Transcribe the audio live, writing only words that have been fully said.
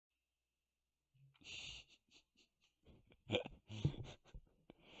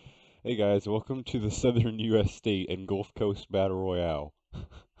Hey guys, welcome to the Southern U.S. State and Gulf Coast Battle Royale.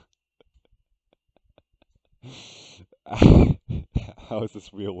 How is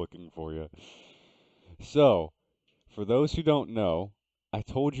this wheel looking for you? So, for those who don't know, I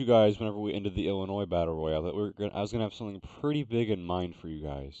told you guys whenever we ended the Illinois Battle Royale that I was gonna have something pretty big in mind for you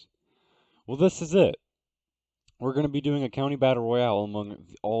guys. Well, this is it. We're gonna be doing a county battle royale among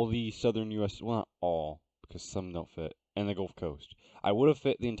all the Southern U.S. Well, not all, because some don't fit, and the Gulf Coast. I would have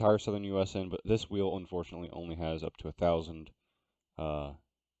fit the entire Southern U.S. in, but this wheel unfortunately only has up to 1,000 uh,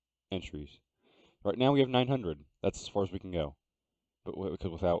 entries. Right now we have 900. That's as far as we can go, but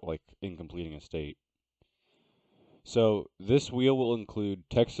without like incompleting a state. So this wheel will include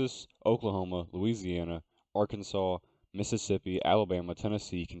Texas, Oklahoma, Louisiana, Arkansas, Mississippi, Alabama,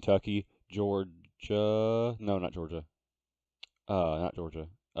 Tennessee, Kentucky, Georgia. No, not Georgia. Not Georgia.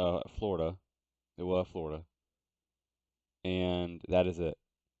 Florida. It will have Florida, and that is it.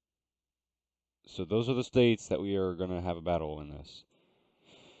 So those are the states that we are going to have a battle in this.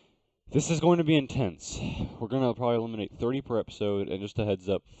 This is going to be intense. We're going to probably eliminate 30 per episode, and just a heads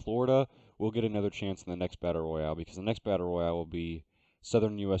up, Florida will get another chance in the next Battle Royale, because the next Battle Royale will be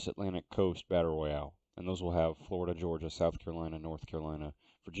Southern U.S. Atlantic Coast Battle Royale, and those will have Florida, Georgia, South Carolina, North Carolina,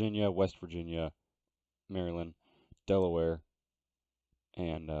 Virginia, West Virginia, Maryland, Delaware,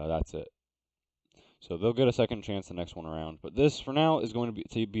 and that's it. So they'll get a second chance the next one around, but this, for now, is going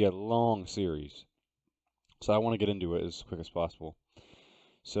to be a long series, so I want to get into it as quick as possible.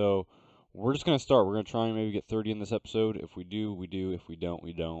 So we're just going to start. We're going to try and maybe get 30 in this episode. If we do, we do. If we don't,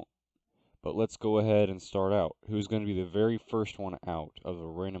 we don't. But let's go ahead and start out. Who's going to be the very first one out of a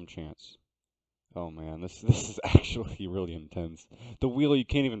random chance? Oh man, this is actually really intense. The wheel, you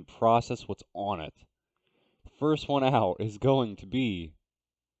can't even process what's on it. First one out is going to be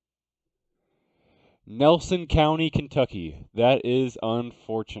Nelson County, Kentucky. That is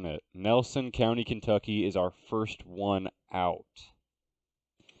unfortunate. Nelson County, Kentucky is our first one out.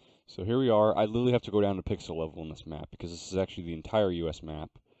 So here we are. I literally have to go down to pixel level on this map because this is actually the entire US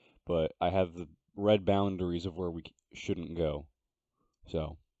map, but I have the red boundaries of where we shouldn't go.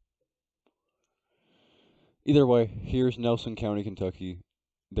 So, either way, here's Nelson County, Kentucky.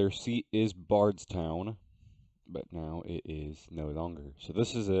 Their seat is Bardstown, but now it is no longer. So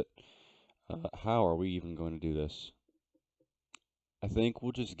this is it. How are we even going to do this? I think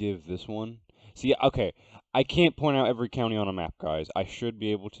we'll just give this one. See, okay, I can't point out every county on a map, guys. I should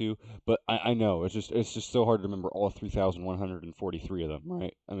be able to, but I know it's just so hard to remember all 3,143 of them,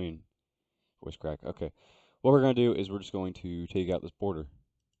 right? I mean, voice crack. Okay, what we're gonna do is we're just going to take out this border.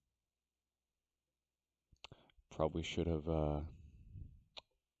 Probably should have.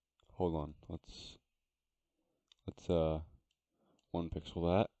 Hold on. Let's one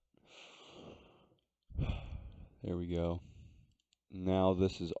pixel that. There we go. Now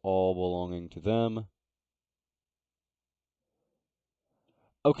this is all belonging to them.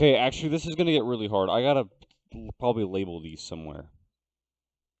 Okay, actually, this is gonna get really hard. I gotta probably label these somewhere.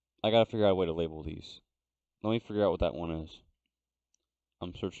 I gotta figure out a way to label these. Let me figure out what that one is.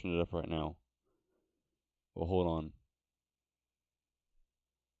 I'm searching it up right now. Well, hold on.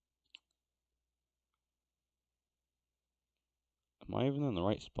 Am I even in the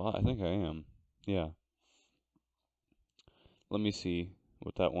right spot? I think I am. Yeah. Let me see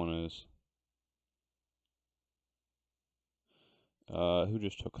what that one is. Who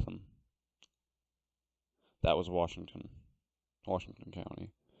just took them? That was Washington. Washington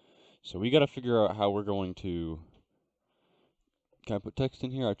County. So we gotta figure out how we're going to... Can I put text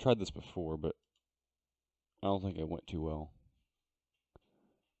in here? I've tried this before, but I don't think it went too well.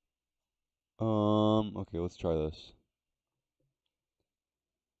 Okay, let's try this.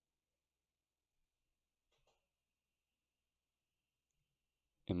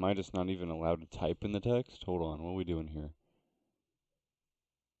 Am I just not even allowed to type in the text? Hold on, what are we doing here?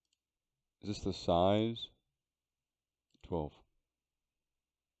 Is this the size? 12.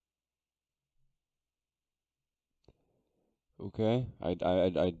 Okay,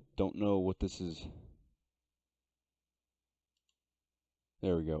 I don't know what this is.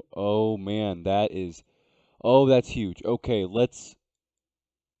 There we go. Oh man, that is... Oh, that's huge. Okay, let's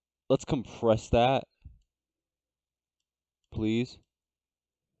compress that, please.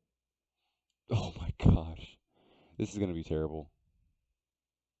 Oh my gosh. This is gonna be terrible.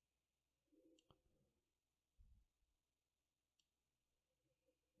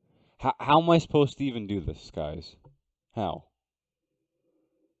 How am I supposed to even do this, guys? How?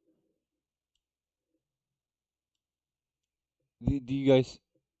 Do you guys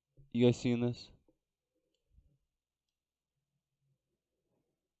seeing this?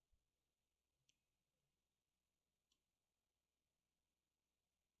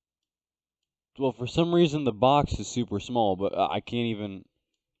 Well, for some reason the box is super small, but I can't even,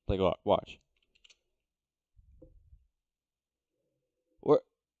 like, watch. Or,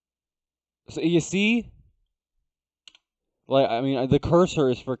 so you see? Like, I mean, the cursor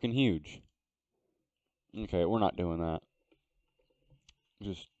is freaking huge. Okay, we're not doing that.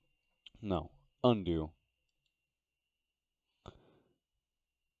 Just, no. Undo.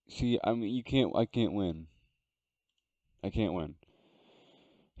 See, I mean, I can't win. I can't win.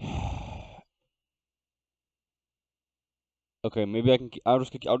 Okay, maybe I can. I'll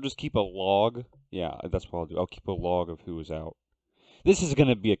just keep a log. Yeah, that's what I'll do. I'll keep a log of who is out. This is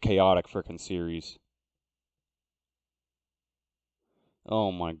gonna be a chaotic frickin' series.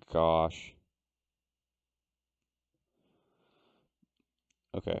 Oh my gosh.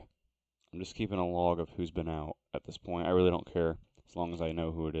 Okay, I'm just keeping a log of who's been out at this point. I really don't care as long as I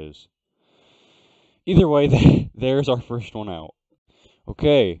know who it is. Either way, there's our first one out.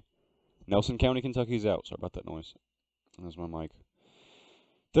 Okay, Nelson County, Kentucky's out. Sorry about that noise. That's my mic.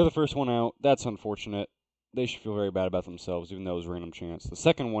 They're the first one out. That's unfortunate. They should feel very bad about themselves, even though it was a random chance. The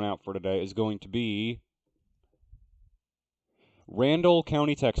second one out for today is going to be Randall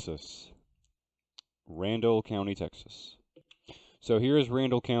County, Texas. Randall County, Texas. So here is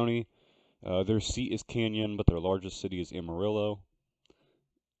Randall County. Their seat is Canyon, but their largest city is Amarillo.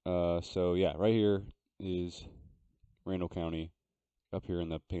 So yeah, right here is Randall County, up here in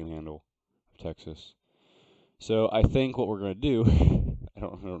the Panhandle of Texas. So I think what we're gonna do, I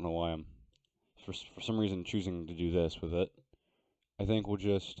don't know why I'm for some reason choosing to do this with it. I think we'll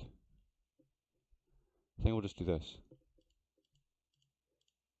just do this.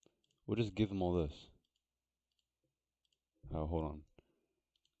 We'll just give them all this. Oh, hold on.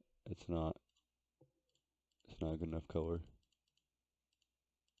 It's not a good enough color.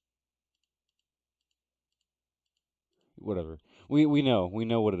 Whatever. We know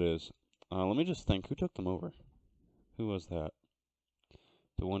what it is. Let me just think. Who took them over? Who was that?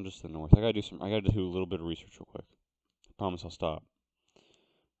 The one just to the north. I gotta do a little bit of research real quick. I promise I'll stop.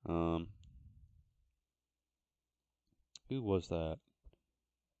 Who was that?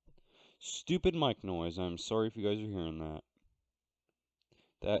 Stupid mic noise. I'm sorry if you guys are hearing that.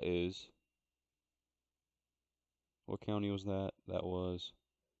 That is. What county was that? That was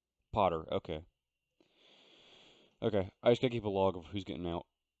Potter. Okay. Okay. I just gotta keep a log of who's getting out.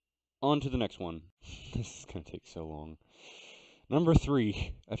 On to the next one. This is gonna take so long. Number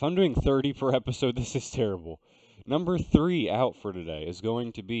 3. If I'm doing 30 per episode, this is terrible. Number 3 out for today is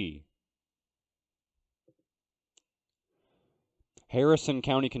going to be Harrison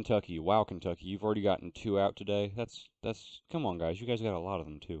County, Kentucky. Wow, Kentucky, you've already gotten 2 out today. That's come on, guys. You guys got a lot of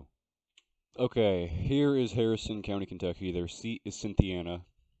them too. Okay, here is Harrison County, Kentucky. Their seat is Cynthiana,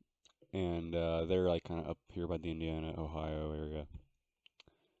 and they're like kind of up here by the Indiana, Ohio area.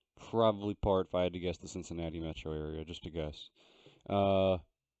 Probably part, if I had to guess, the Cincinnati metro area, just to guess. What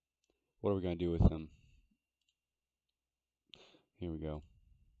are we gonna do with them? Here we go.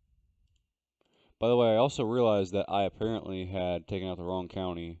 By the way, I also realized that I apparently had taken out the wrong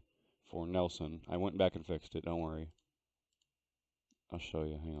county for Nelson. I went back and fixed it, don't worry. I'll show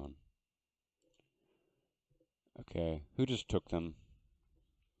you, hang on. Okay, who just took them?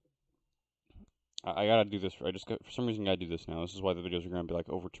 I gotta do this, for some reason gotta do this now. This is why the videos are gonna be like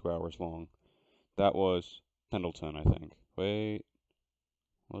over 2 hours long. That was Pendleton, I think. Wait,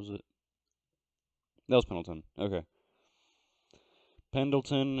 what was it? That was Pendleton, okay.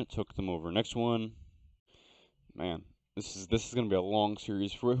 Pendleton took them over. Next one. Man, this is gonna be a long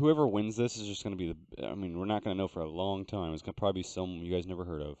series. For whoever wins this is just gonna be I mean, we're not gonna know for a long time. It's gonna probably be some you guys never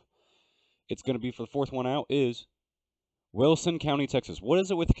heard of. It's gonna be for the fourth one out is Wilson County, Texas. What is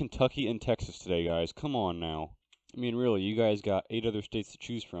it with Kentucky and Texas today, guys? Come on now. I mean, really, you guys got 8 other states to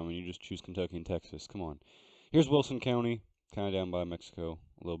choose from, and you just choose Kentucky and Texas. Come on. Here's Wilson County, kind of down by Mexico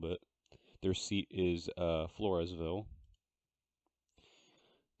a little bit. Their seat is Floresville.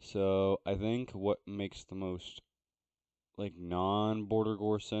 So I think what makes the most like non-border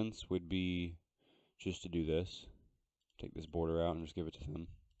gore sense would be just to do this. Take this border out and just give it to them.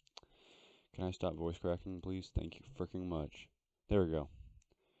 Can I stop voice cracking, please? Thank you freaking much. There we go.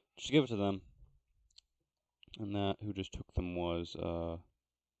 Just give it to them. And that, who just took them was,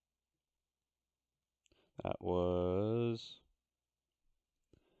 that was,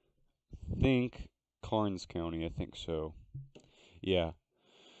 I think, Karnes County, I think so. Yeah.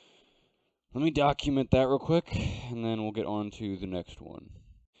 Let me document that real quick, and then we'll get on to the next one.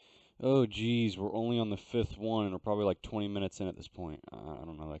 Oh, geez, we're only on the 5th one, and we're probably like 20 minutes in at this point. I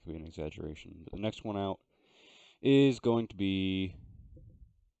don't know, that could be an exaggeration. But the next one out is going to be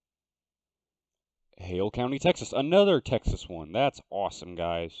Hale County, Texas. Another Texas one. That's awesome,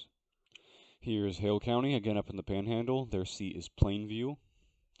 guys. Here's Hale County, again up in the Panhandle. Their seat is Plainview.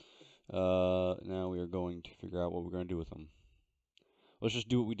 Now we are going to figure out what we're going to do with them. Let's just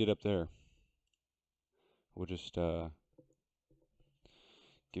do what we did up there. We'll just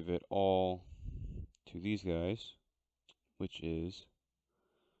give it all to these guys, which is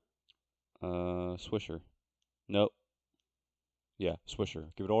Swisher. Nope. Yeah, Swisher.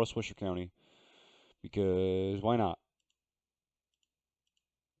 Give it all to Swisher County, because why not?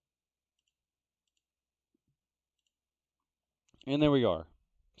 And there we are.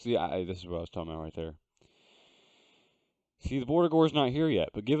 See, this is what I was talking about right there. See, the border gore's not here yet,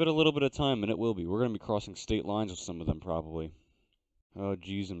 but give it a little bit of time and it will be. We're going to be crossing state lines with some of them probably. Oh,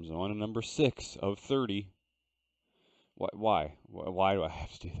 jeez, I'm on to number 6 of 30. Why? Why do I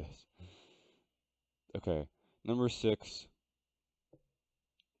have to do this? Okay, number 6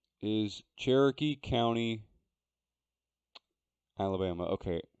 is Cherokee County, Alabama.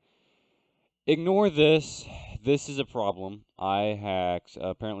 Okay, ignore this. This is a problem. I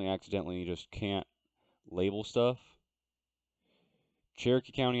apparently accidentally just can't label stuff.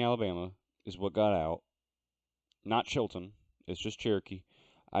 Cherokee County, Alabama is what got out. Not Chilton. It's just Cherokee.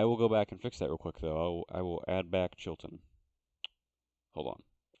 I will go back and fix that real quick, though. I will add back Chilton. Hold on.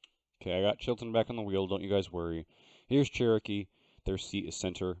 Okay, I got Chilton back on the wheel. Don't you guys worry. Here's Cherokee. Their seat is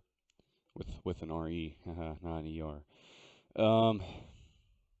center with an R-E, not an E-R.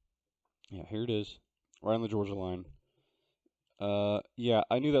 Yeah, here it is. Right on the Georgia line. Yeah,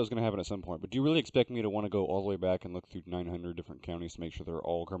 I knew that was going to happen at some point, but do you really expect me to want to go all the way back and look through 900 different counties to make sure they're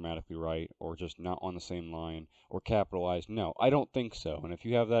all grammatically right, or just not on the same line, or capitalized? No, I don't think so. And if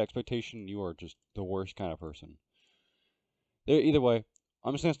you have that expectation, you are just the worst kind of person. Either way,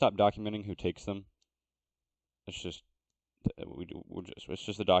 I'm just going to stop documenting who takes them. It's just, it's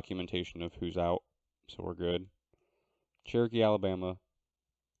just the documentation of who's out, so we're good. Cherokee, Alabama,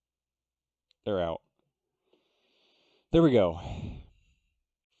 they're out. There we go.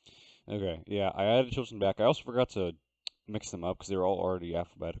 Okay, yeah, I added Chilton back. I also forgot to mix them up because they were all already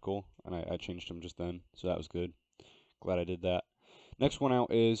alphabetical, and I changed them just then, so that was good. Glad I did that. Next one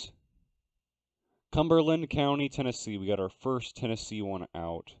out is Cumberland County, Tennessee. We got our first Tennessee one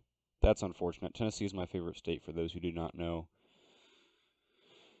out. That's unfortunate. Tennessee is my favorite state for those who do not know.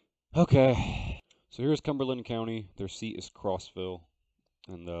 Okay, so here's Cumberland County. Their seat is Crossville,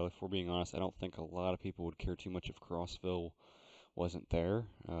 and if we're being honest, I don't think a lot of people would care too much if Crossville wasn't there.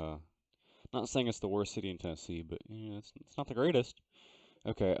 Not saying it's the worst city in Tennessee, but it's not the greatest.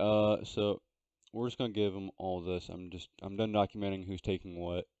 Okay, so we're just gonna give them all this. I'm done documenting who's taking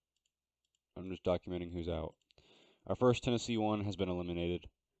what. I'm just documenting who's out. Our first Tennessee one has been eliminated.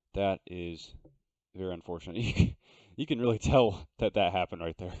 That is very unfortunate. You can really tell that happened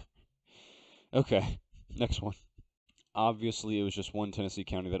right there. Okay, next one. Obviously, it was just one Tennessee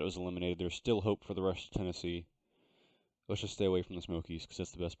county that was eliminated. There's still hope for the rest of Tennessee. Let's just stay away from the Smokies because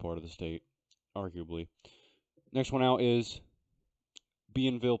that's the best part of the state, arguably. Next one out is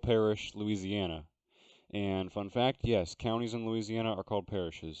Bienville Parish, Louisiana. And fun fact, yes, counties in Louisiana are called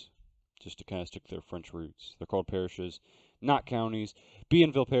parishes, just to kind of stick to their French roots. They're called parishes, not counties.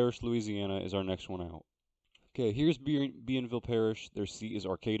 Bienville Parish, Louisiana is our next one out. Okay, here's Bienville Parish. Their seat is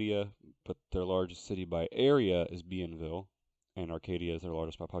Arcadia, but their largest city by area is Bienville, and Arcadia is their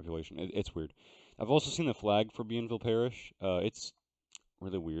largest by population. It's weird. I've also seen the flag for Bienville Parish. It's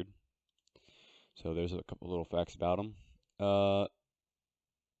really weird. So there's a couple little facts about them.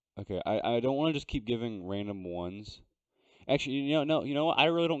 Okay, I don't want to just keep giving random ones. Actually, you know what? I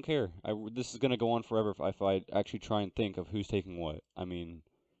really don't care. This is gonna go on forever if I actually try and think of who's taking what. I mean,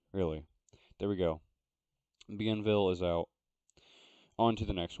 really. There we go. Bienville is out. On to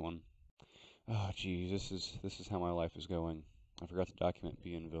the next one. Oh, geez, this is how my life is going. I forgot to document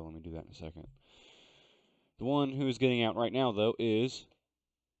Bienville. Let me do that in a second. The one who is getting out right now, though, is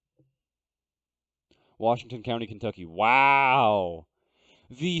Washington County, Kentucky. Wow!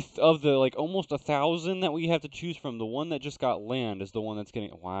 Of the like almost 1,000 that we have to choose from, the one that just got land is the one that's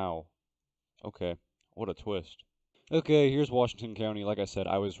getting. Wow. Okay. What a twist. Okay, here's Washington County. Like I said,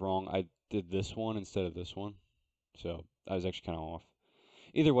 I was wrong. I did this one instead of this one, so I was actually kind of off.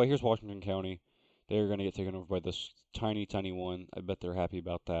 Either way, here's Washington County. They're gonna get taken over by this tiny, tiny one. I bet they're happy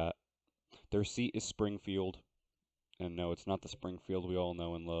about that. Their seat is Springfield, and no, it's not the Springfield we all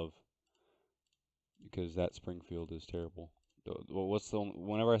know and love, because that Springfield is terrible.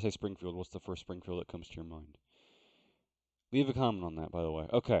 Whenever I say Springfield, what's the first Springfield that comes to your mind? Leave a comment on that, by the way.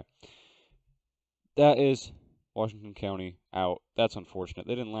 Okay. That is Washington County out. That's unfortunate.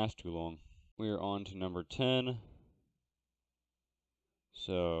 They didn't last too long. We are on to number 10.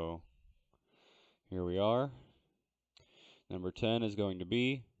 So, here we are. Number 10 is going to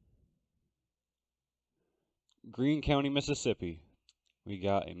be Greene County, Mississippi. We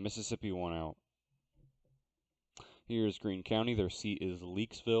got a Mississippi one out. Here's Greene County. Their seat is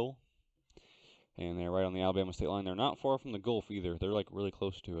Leakesville. And they're right on the Alabama state line. They're not far from the Gulf either. They're like really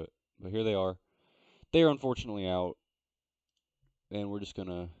close to it. But here they are. They are unfortunately out. And we're just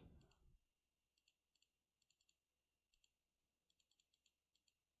gonna...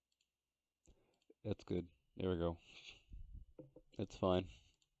 That's good. There we go. That's fine.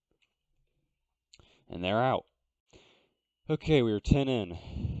 And they're out. Okay, we were 10 in.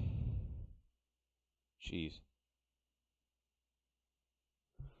 Jeez.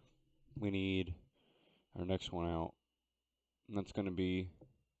 We need our next one out. And that's going to be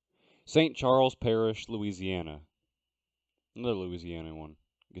St. Charles Parish, Louisiana. Another Louisiana one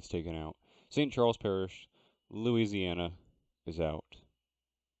gets taken out. St. Charles Parish, Louisiana is out.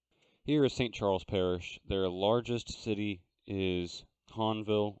 Here is St. Charles Parish. Their largest city is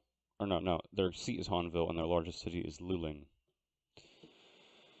Hahnville. Or no, their seat is Hahnville, and their largest city is Luling.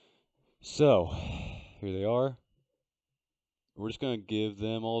 So, here they are. We're just going to give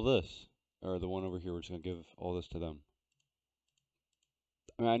them all this. Or the one over here, we're just going to give all this to them.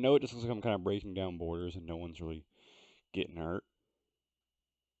 I mean, I know it just looks like I'm kind of breaking down borders and no one's really getting hurt.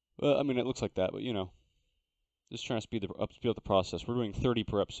 Well, I mean, it looks like that, but you know. Just trying to speed up the process. We're doing 30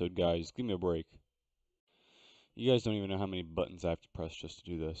 per episode, guys. Give me a break. You guys don't even know how many buttons I have to press just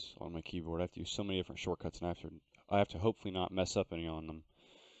to do this on my keyboard. I have to use so many different shortcuts, and I have to hopefully not mess up any on them.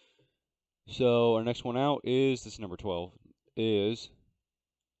 So, our next one out is, this is number 12, is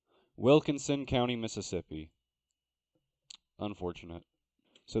Wilkinson County, Mississippi. Unfortunate.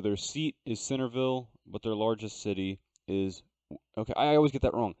 So their seat is Centerville, but their largest city is... Okay, I always get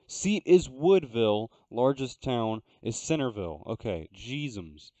that wrong. Seat is Woodville, largest town is Centerville. Okay,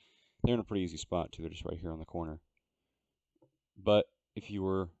 jeezums. They're in a pretty easy spot, too. They're just right here on the corner. But if you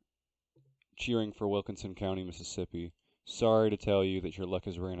were cheering for Wilkinson County, Mississippi, sorry to tell you that your luck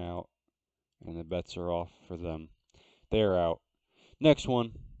has ran out, and the bets are off for them. They're out. Next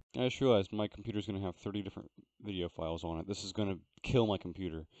one. I just realized my computer's going to have 30 different video files on it. This is going to kill my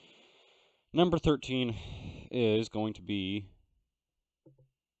computer. Number 13 is going to be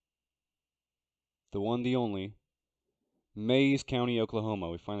the one, the only, Mayes County, Oklahoma.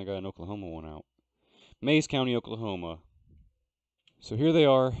 We finally got an Oklahoma one out. Mayes County, Oklahoma. So here they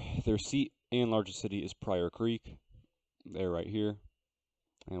are. Their seat and largest city is Pryor Creek. They're right here.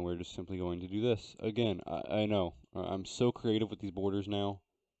 And we're just simply going to do this. Again, I know. I'm so creative with these borders now.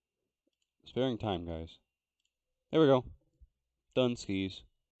 Sparing time, guys. There we go. Done skis.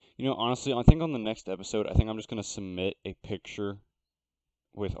 You know, honestly, I think on the next episode, I think I'm just going to submit a picture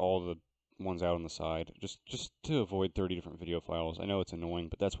with all the ones out on the side. Just to avoid 30 different video files. I know it's annoying,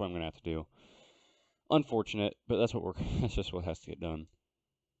 but that's what I'm going to have to do. Unfortunate, but that's that's just what has to get done.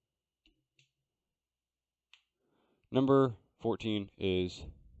 Number 14 is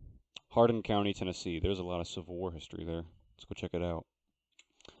Hardin County, Tennessee. There's a lot of Civil War history there. Let's go check it out.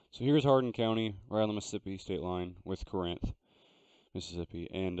 So here's Hardin County, right on the Mississippi state line with Corinth, Mississippi.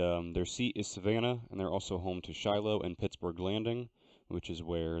 And their seat is Savannah, and they're also home to Shiloh and Pittsburgh Landing, which is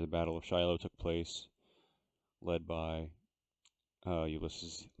where the Battle of Shiloh took place, led by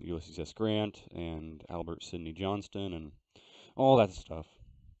Ulysses S. Grant and Albert Sidney Johnston and all that stuff.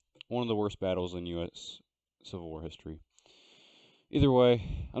 One of the worst battles in U.S. Civil War history. Either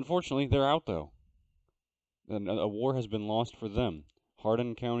way, unfortunately, they're out, though. And a war has been lost for them.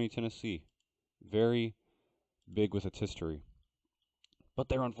 Hardin County, Tennessee. Very big with its history. But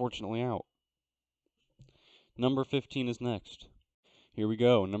they're unfortunately out. Number 15 is next. Here we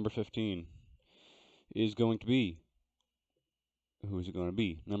go. Number 15 is going to be... Who is it going to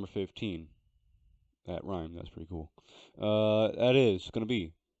be? Number 15. That rhymed. That's pretty cool. That is going to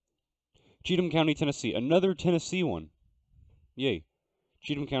be Cheatham County, Tennessee. Another Tennessee one. Yay.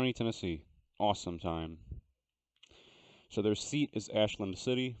 Cheatham County, Tennessee. Awesome time. So their seat is Ashland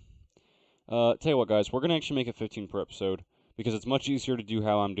City. Tell you what, guys. We're going to actually make it 15 per episode because it's much easier to do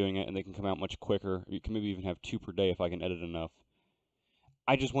how I'm doing it, and they can come out much quicker. You can maybe even have 2 per day if I can edit enough.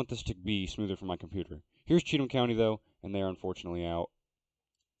 I just want this to be smoother for my computer. Here's Cheatham County, though, and they are unfortunately out.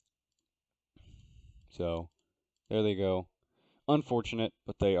 So, there they go. Unfortunate,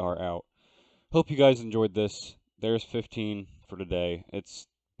 but they are out. Hope you guys enjoyed this. There's 15 for today. It's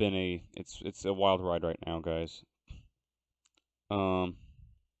been it's a wild ride right now, guys.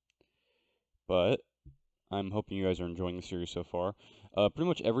 But I'm hoping you guys are enjoying the series so far. Pretty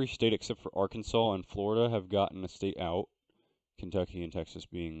much every state except for Arkansas and Florida have gotten a state out. Kentucky and Texas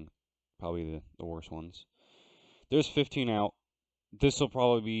being probably the worst ones. There's 15 out. This will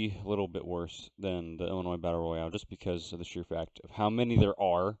probably be a little bit worse than the Illinois Battle Royale just because of the sheer fact of how many there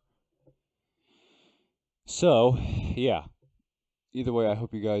are. So, yeah. Either way, I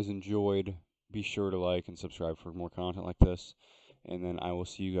hope you guys enjoyed. Be sure to like and subscribe for more content like this. And then I will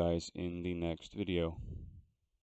see you guys in the next video.